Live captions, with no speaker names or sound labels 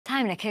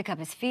time to kick up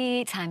his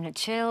feet, time to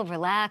chill,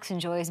 relax,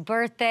 enjoy his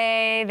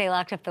birthday. They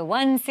locked up the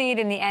 1 seed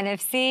in the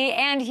NFC,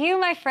 and you,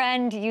 my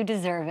friend, you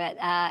deserve it.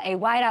 A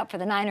wideout for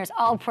the Niners,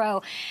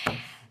 All-Pro.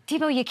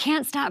 Deebo, you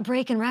can't stop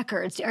breaking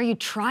records. Are you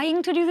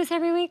trying to do this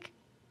every week?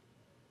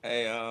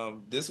 Hey,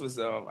 this was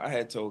I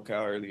had told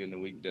Kyle earlier in the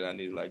week that I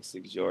needed like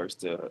 6 yards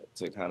to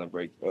kind of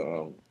break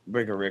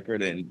a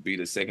record and be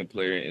the second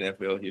player in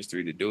NFL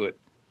history to do it.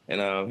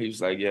 And he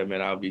was like, "Yeah,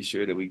 man, I'll be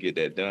sure that we get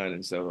that done."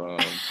 And so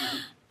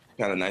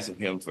kind of nice of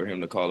him for him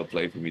to call a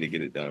play for me to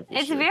get it done.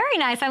 It's very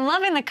nice. I'm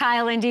loving the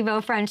Kyle and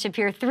Deebo friendship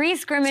here. 3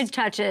 scrimmage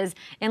touches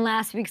in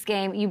last week's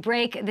game. You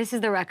break, this is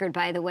the record,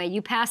 by the way.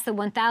 You passed the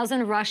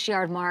 1,000 rush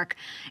yard mark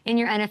in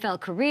your NFL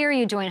career.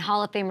 You joined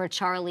Hall of Famer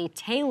Charley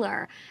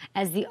Taylor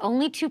as the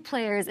only 2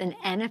 players in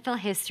NFL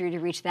history to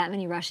reach that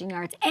many rushing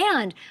yards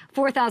and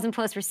 4,000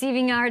 plus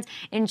receiving yards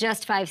in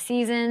just 5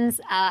 seasons.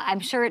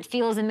 I'm sure it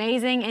feels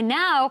amazing. And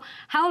now,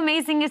 how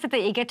amazing is it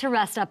that you get to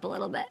rest up a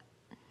little bit?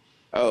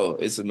 Oh,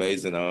 it's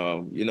amazing.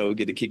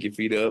 Get to kick your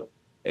feet up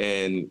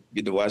and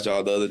get to watch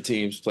all the other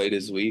teams play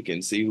this week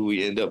and see who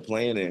we end up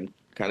playing and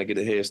kind of get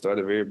a head start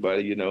of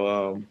everybody.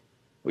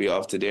 We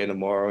off today and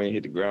tomorrow and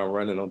hit the ground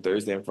running on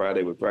Thursday and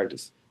Friday with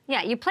practice.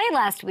 Yeah, you played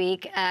last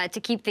week to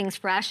keep things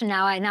fresh, and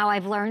now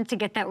I've learned to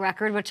get that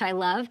record, which I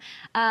love.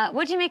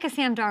 What'd you make of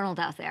Sam Darnold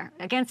out there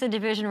against a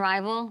division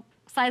rival?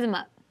 Size him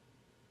up.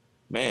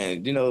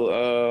 Man,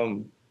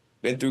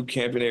 been through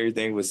camp and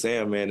everything with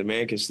Sam, man. The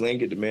man can sling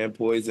it. The man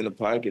poised in the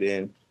pocket,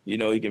 and, he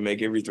can make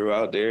every throw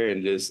out there.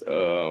 And just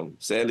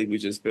sadly, we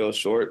just fell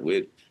short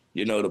with,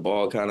 the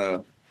ball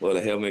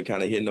the helmet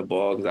kind of hitting the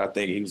ball because I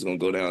think he was going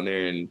to go down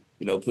there and,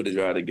 put the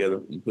drive together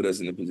and put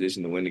us in a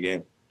position to win the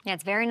game. Yeah,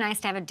 it's very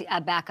nice to have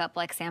a backup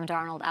like Sam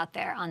Darnold out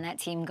there on that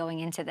team going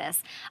into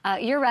this.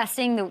 You're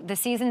resting. The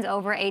season's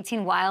over,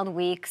 18 wild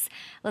weeks.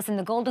 Listen,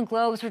 the Golden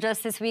Globes were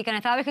just this week, and I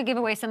thought we could give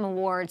away some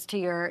awards to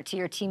your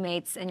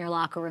teammates in your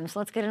locker room. So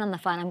let's get in on the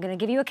fun. I'm going to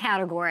give you a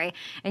category,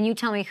 and you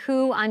tell me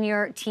who on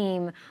your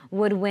team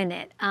would win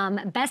it.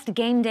 Best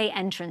game day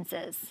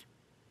entrances.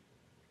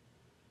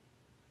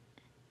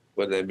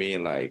 What does that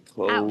mean, like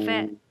clothes?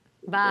 Outfit,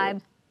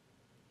 vibe.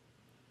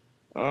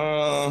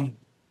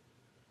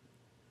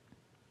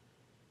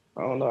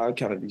 I don't know. I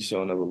kind of be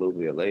showing up a little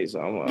bit late, so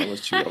I'm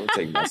gonna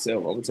take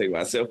myself. I'm gonna take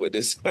myself with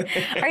this.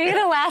 Are you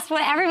the last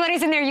one?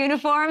 Everybody's in their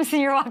uniforms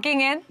and you're walking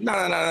in? No.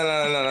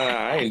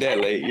 I ain't that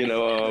late.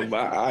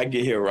 I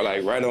get here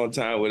like right on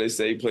time where they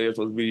say players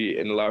supposed to be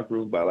in the locker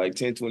room by like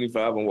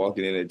 10:25. I'm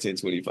walking in at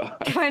 10:25.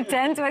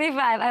 10:25.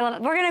 I love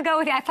it. We're gonna go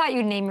with you. I thought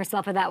you'd name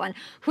yourself with that one.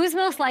 Who's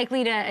most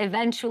likely to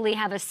eventually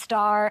have a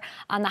star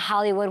on the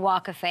Hollywood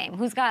Walk of Fame?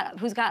 Who's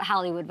got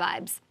Hollywood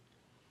vibes?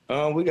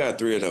 We got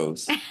 3 of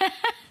those.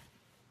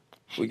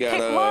 We got,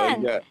 Pick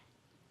one.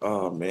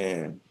 Oh,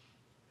 man.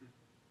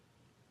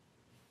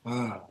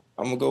 I'm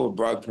going to go with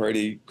Brock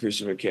Purdy,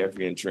 Christian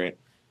McCaffrey, and Trent.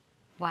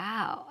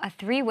 Wow, a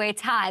 3-way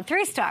tie.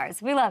 3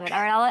 stars. We love it. All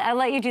right, I'll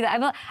let you do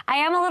that. I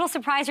am a little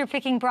surprised you're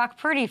picking Brock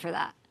Purdy for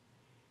that.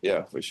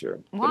 Yeah, for sure.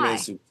 Why?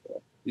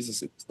 He's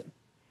a superstar.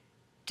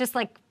 Just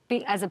like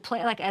as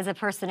a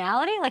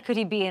personality? Like, could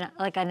he be in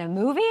a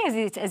movie?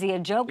 Is he a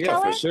joke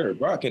teller? Yeah, for sure.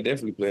 Brock can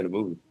definitely play in a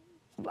movie.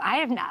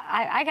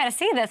 I got to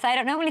see this. I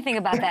don't know anything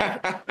about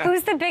that.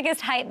 Who's the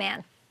biggest hype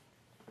man?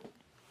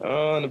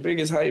 The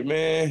biggest hype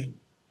man.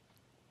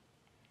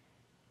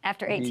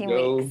 After 18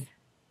 weeks.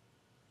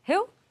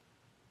 Who?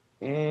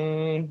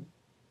 I'm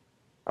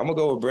going to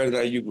go with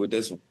Brandon Ayuk with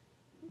this one.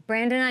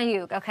 Brandon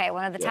Ayuk. Okay,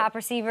 one of the top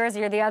receivers.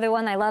 You're the other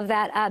one. I love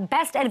that.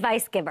 Best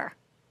advice giver?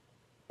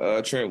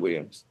 Trent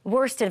Williams.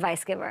 Worst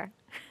advice giver?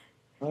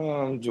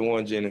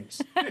 Jawan Jennings.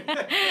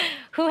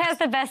 Who has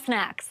the best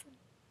snacks?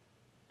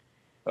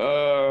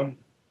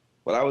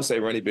 Well, I would say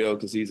Ronnie Bell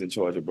because he's in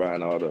charge of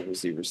buying all the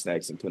receiver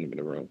snacks and putting them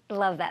in the room.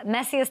 Love that.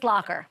 Messiest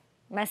locker,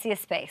 messiest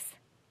space.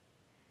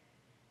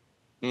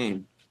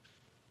 I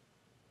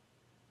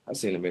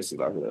seen a messy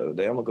locker the other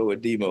day. I'm gonna go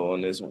with Deebo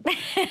on this one.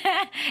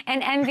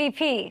 And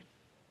MVP.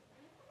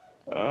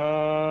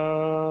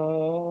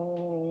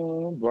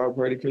 Brock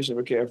Purdy, Christian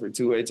McCaffrey,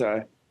 2-way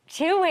tie.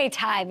 2-way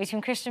tie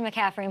between Christian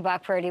McCaffrey and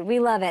Brock Purdy. We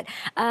love it.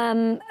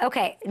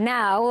 Okay,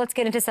 now let's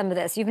get into some of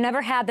this. You've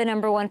never had the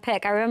 #1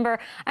 pick. I remember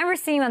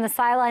seeing you on the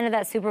sideline of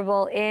that Super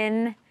Bowl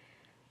in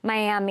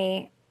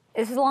Miami.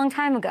 This was a long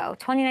time ago.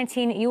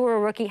 2019, you were a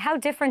rookie. How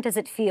different does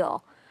it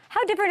feel?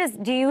 How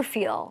different do you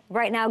feel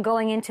right now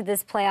going into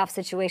this playoff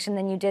situation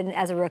than you did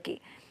as a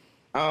rookie?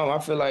 I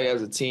feel like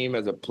as a team,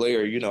 as a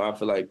player, I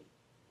feel like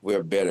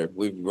we're better.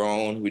 We've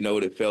grown. We know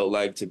what it felt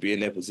like to be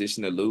in that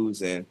position to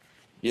lose. And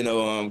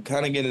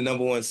kind of getting the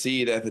 #1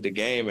 seed after the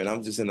game, and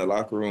I'm just in the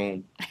locker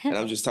room, and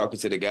I'm just talking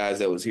to the guys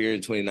that was here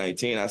in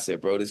 2019. I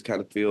said, bro, this kind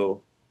of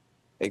feel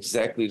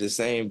exactly the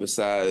same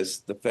besides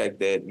the fact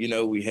that,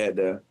 we had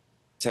to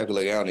tackle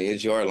a guy on the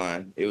edge-yard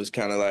line. It was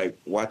kind of like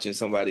watching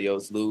somebody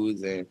else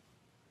lose and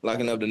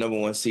locking up the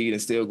 #1 seed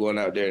and still going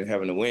out there and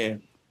having to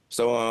win.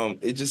 So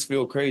it just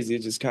feel crazy.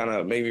 It just kind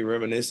of made me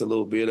reminisce a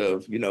little bit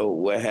of,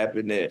 what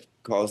happened that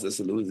caused us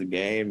to lose the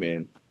game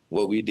and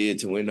what we did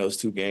to win those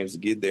 2 games to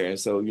get there. And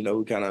so, we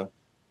kind of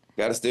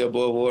got to stay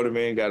above water,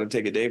 man. Got to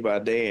take it day by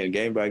day and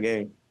game by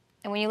game.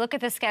 And when you look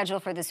at the schedule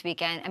for this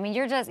weekend, I mean,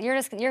 you're going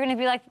to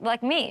be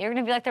like me. You're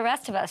going to be like the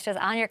rest of us, just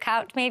on your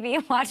couch maybe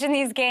watching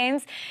these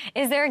games.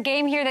 Is there a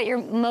game here that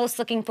you're most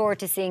looking forward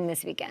to seeing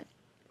this weekend?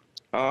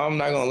 I'm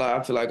not gonna lie.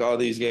 I feel like all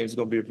these games are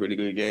gonna be a pretty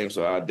good game,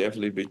 so I'll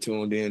definitely be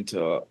tuned in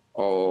to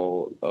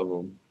all of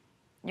them.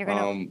 You're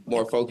gonna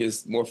more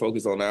focused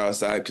on our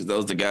side because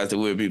those are the guys that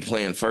we'll be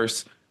playing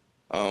first,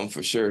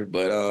 for sure.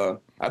 But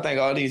I think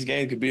all these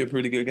games could be a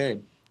pretty good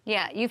game.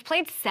 Yeah, you've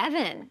played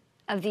 7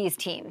 of these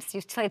teams.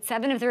 You've played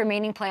 7 of the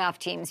remaining playoff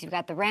teams. You've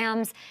got the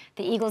Rams,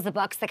 the Eagles, the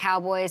Bucks, the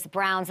Cowboys, the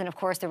Browns, and of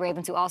course the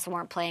Ravens, who also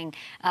weren't playing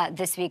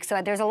this week.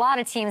 So there's a lot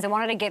of teams. I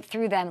wanted to get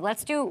through them.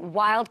 Let's do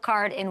wild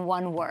card in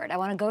one word. I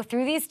want to go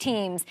through these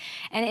teams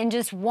and in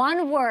just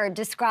one word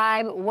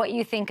describe what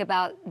you think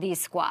about these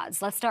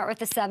squads. Let's start with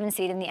the 7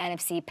 seed in the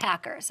NFC,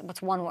 Packers.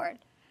 What's one word?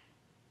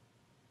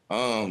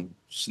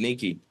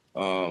 Sneaky.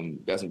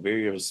 Got some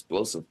very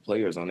explosive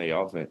players on their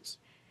offense.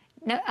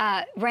 No,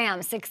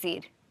 Rams, 6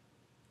 seed.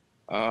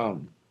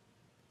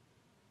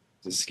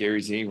 It's a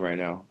scary team right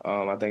now.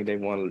 I think they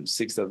won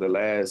 6 of the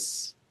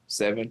last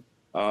 7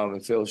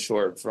 and fell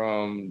short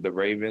from the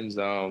Ravens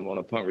on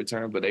a punt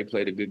return, but they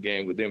played a good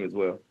game with them as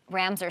well.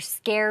 Rams are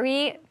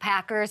scary.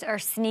 Packers are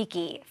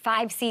sneaky.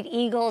 5 seed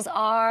Eagles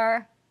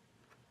are...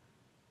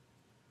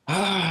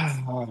 I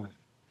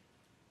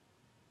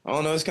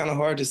don't know. It's kind of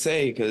hard to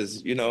say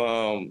because,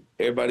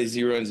 everybody's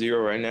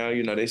 0-0 right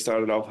now. They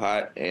started off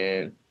hot,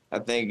 and I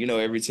think,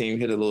 every team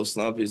hit a little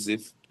slump.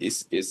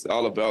 It's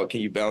all about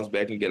can you bounce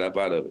back and get up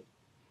out of it.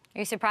 Are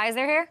you surprised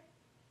they're here?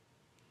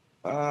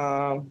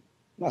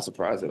 Not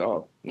surprised at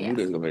all. Yeah. Who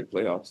doesn't make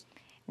playoffs?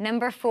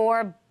 Number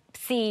 4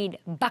 seed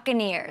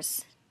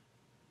Buccaneers.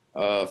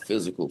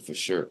 Physical for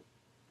sure.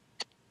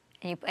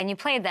 And you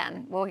played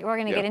them. We're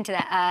going to get into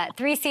that.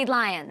 3 seed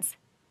Lions.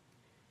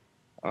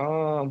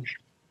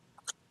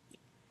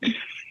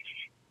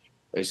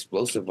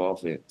 Explosive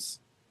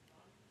offense.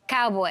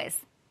 Cowboys.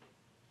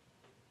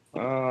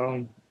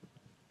 Playing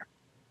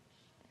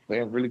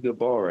really good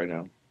ball right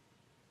now.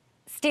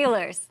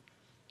 Steelers.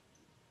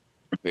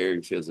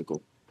 Very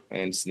physical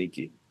and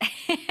sneaky.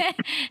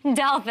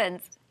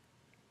 Dolphins.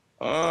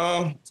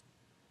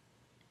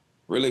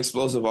 Really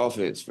explosive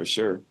offense for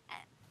sure.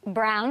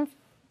 Browns.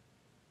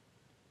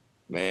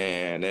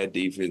 Man, that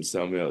defense,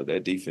 something else.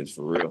 That defense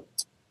for real.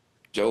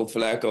 Joe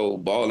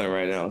Flacco balling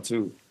right now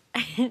too.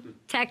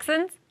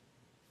 Texans.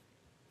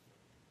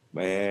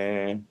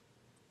 Man.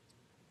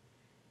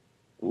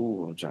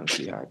 Ooh, I'm trying to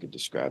see how I could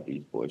describe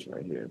these boys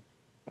right here.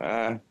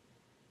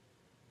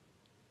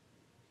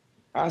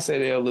 I say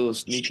they're a little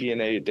sneaky and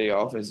their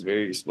offense is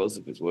very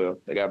explosive as well.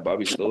 They got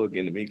Bobby Slowick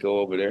and D'Amico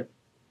over there.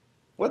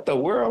 What the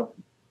world?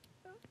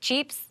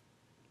 Chiefs.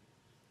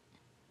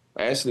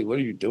 Ashley, what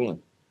are you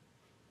doing?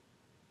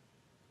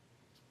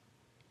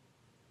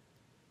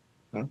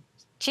 Huh?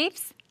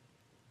 Chiefs.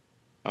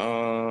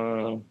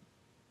 I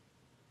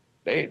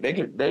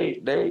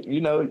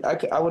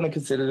wouldn't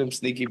consider them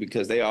sneaky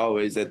because they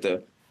always at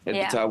the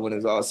top when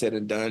it's all said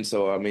and done.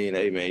 So I mean,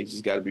 hey man, you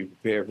just got to be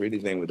prepared for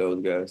anything with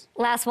those guys.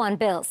 Last one,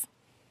 Bills.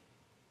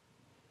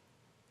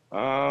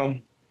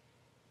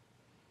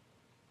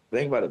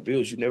 Think about the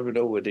Bills. You never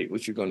know what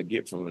you're going to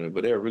get from them,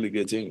 but they're a really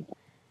good team.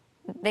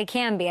 They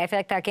can be. I feel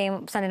like that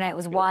game Sunday night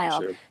was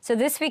wild. Sure. So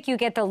this week you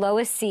get the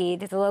lowest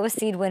seed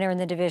winner in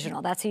the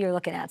divisional. That's who you're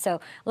looking at. So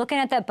looking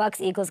at that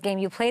Bucks-Eagles game,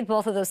 you played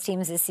both of those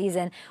teams this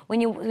season. When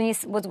you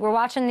were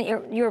watching,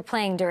 you were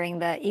playing during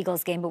the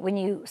Eagles game, but when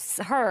you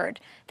heard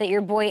that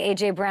your boy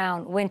A.J.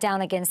 Brown went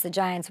down against the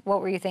Giants,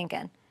 what were you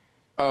thinking?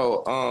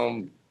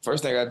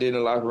 First thing I did in the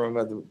locker room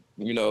after,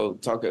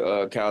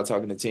 Kyle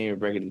talking to the team and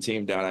breaking the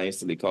team down, I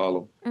instantly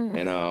called him.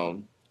 Mm-hmm.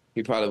 And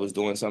he probably was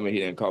doing something. He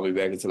didn't call me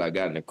back until I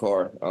got in the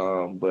car.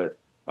 But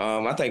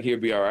I think he'll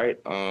be all right.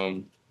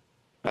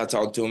 I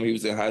talked to him. He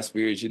was in high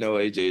spirits.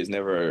 AJ is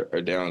never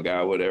a down guy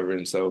or whatever.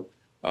 And so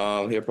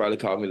he'll probably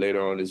call me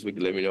later on this week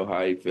and let me know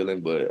how he's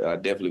feeling. But I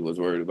definitely was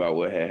worried about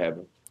what had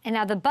happened. And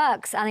now the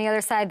Bucks, on the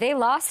other side, they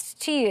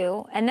lost to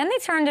you, and then they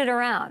turned it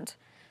around.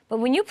 But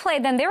when you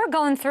played them, they were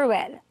going through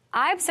it.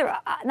 Not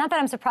that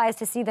I'm surprised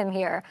to see them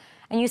here.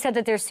 And you said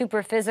that they're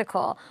super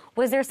physical.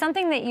 Was there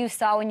something that you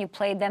saw when you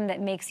played them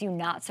that makes you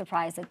not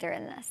surprised that they're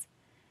in this?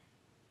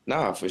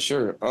 Nah, for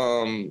sure.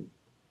 I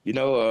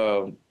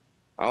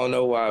don't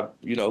know why,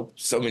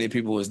 so many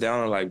people was down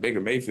on like Baker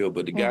Mayfield,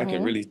 but the guy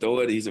can really throw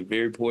it. He's a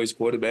very poised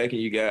quarterback,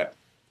 and you got,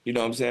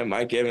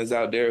 Mike Evans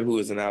out there who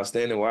is an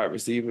outstanding wide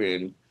receiver,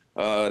 and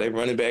they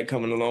running back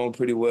coming along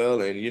pretty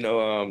well, and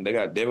they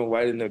got Devin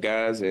White and the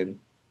guys, and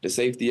the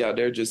safety out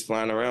there just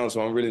flying around. So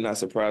I'm really not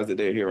surprised that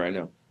they're here right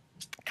now.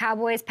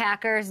 Cowboys,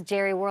 Packers,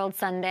 Jerry World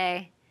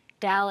Sunday.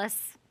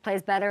 Dallas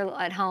plays better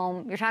at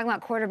home. You're talking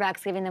about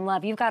quarterbacks giving them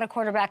love. You've got a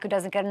quarterback who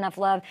doesn't get enough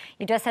love.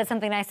 You just said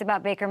something nice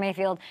about Baker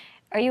Mayfield.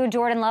 Are you a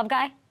Jordan Love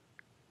guy?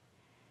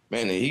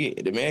 Man,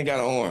 the man got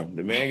an arm.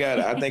 The man got.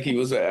 I think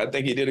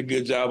he did a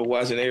good job of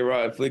watching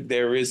A-Rod flick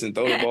their wrist and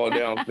throw the ball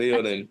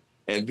downfield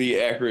and be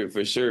accurate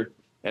for sure.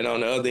 And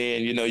on the other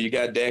end, you know, you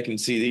got Dak and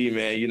CD,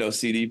 man. You know,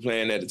 CD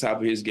playing at the top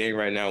of his game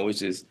right now,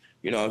 which is,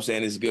 you know what I'm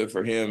saying, is good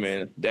for him.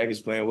 And Dak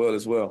is playing well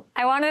as well.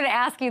 I wanted to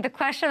ask you, the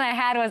question I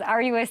had was,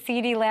 are you a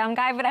CD Lamb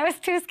guy? But I was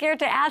too scared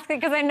to ask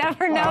it because I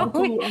never know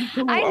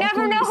I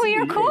never know who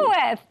you're cool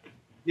with.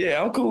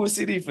 Yeah, I'm cool with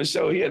CD for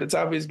sure. He at the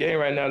top of his game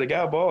right now. The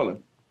guy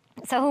balling.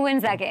 So who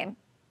wins that game?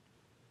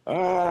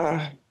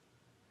 Like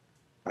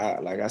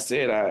I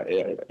said,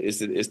 it's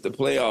the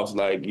playoffs.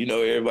 Like, you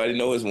know, everybody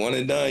knows it's one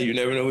and done. You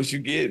never know what you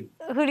get.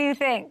 Who do you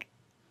think?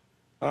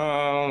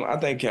 I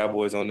think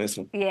Cowboys on this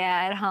one.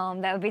 Yeah, at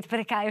home. That would be, but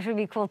it would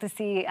be cool to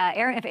see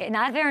Aaron. If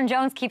Aaron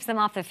Jones keeps them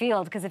off the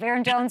field, because if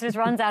Aaron Jones just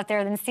runs out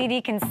there, then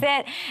CD can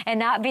sit and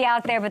not be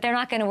out there. But they're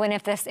not going to win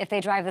if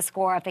they drive the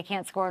score. If they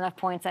can't score enough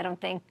points, I don't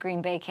think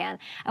Green Bay can.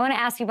 I want to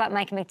ask you about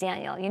Mike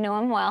McDaniel. You know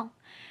him well.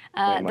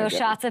 Those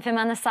shots of him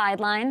on the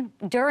sideline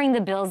during the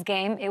Bills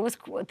game, it was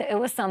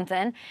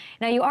something.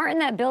 Now, you aren't in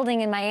that building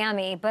in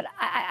Miami, but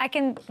I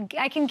can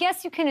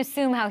guess you can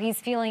assume how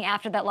he's feeling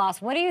after that loss.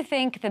 What do you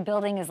think the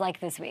building is like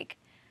this week?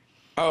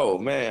 Oh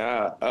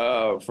man,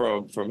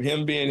 from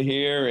him being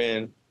here,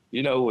 and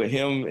you know, with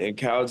him and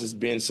Kyle just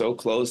being so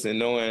close and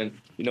knowing,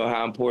 you know,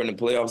 how important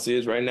the playoffs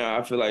is right now,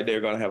 I feel like they're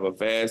gonna have a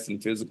fast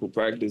and physical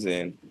practice,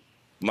 and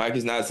Mike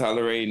is not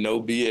tolerating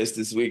no BS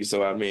this week.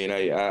 So, I mean,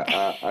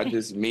 I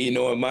just, me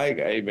knowing Mike,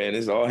 hey, man,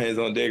 it's all hands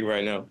on deck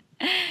right now.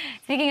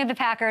 Speaking of the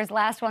Packers,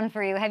 last one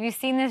for you. Have you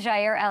seen this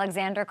Jair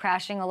Alexander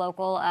crashing a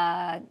local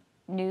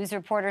news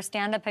reporter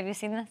stand-up? Have you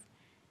seen this?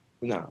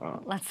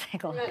 No. Let's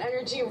take a look.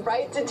 Energy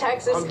right to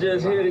Texas. I'm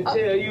just here to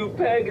tell you,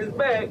 Pack is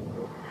back.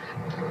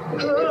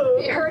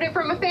 You heard it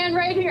from a fan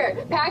right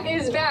here. Pack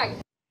is back.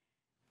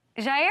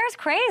 Jair's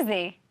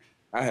crazy.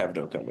 I have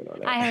no comment on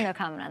that. I have no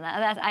comment on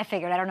that. I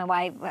figured. I don't know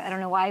why. I don't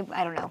know. I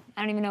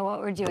don't even know what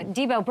we're doing.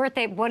 Deebo,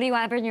 birthday. What do you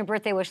have in your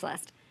birthday wish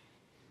list?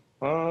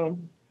 I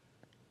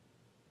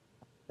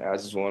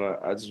just wanna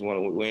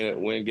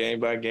win game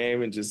by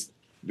game and just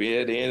be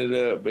at the end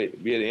of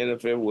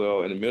February,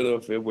 well, in the middle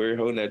of February,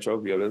 holding that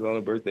trophy up. That's the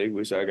only birthday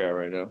wish I got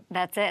right now.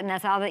 That's it, and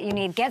that's all that you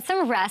need. Get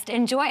some rest.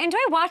 Enjoy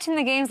watching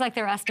the games like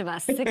the rest of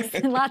us.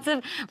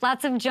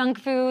 Lots of junk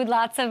food,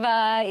 lots of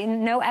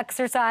no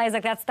exercise.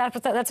 Like that's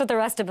what the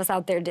rest of us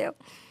out there do.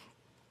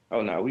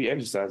 Oh no, we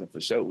exercising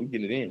for sure. We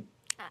get it in.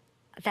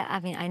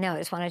 I mean, I know. I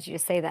just wanted you to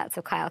say that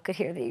so Kyle could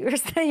hear that you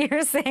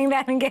were saying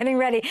that and getting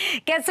ready.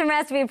 Get some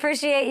rest. We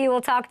appreciate you.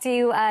 We'll talk to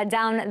you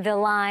down the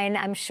line,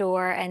 I'm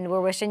sure, and we're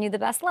wishing you the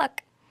best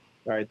luck.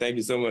 All right. Thank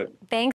you so much. Thanks.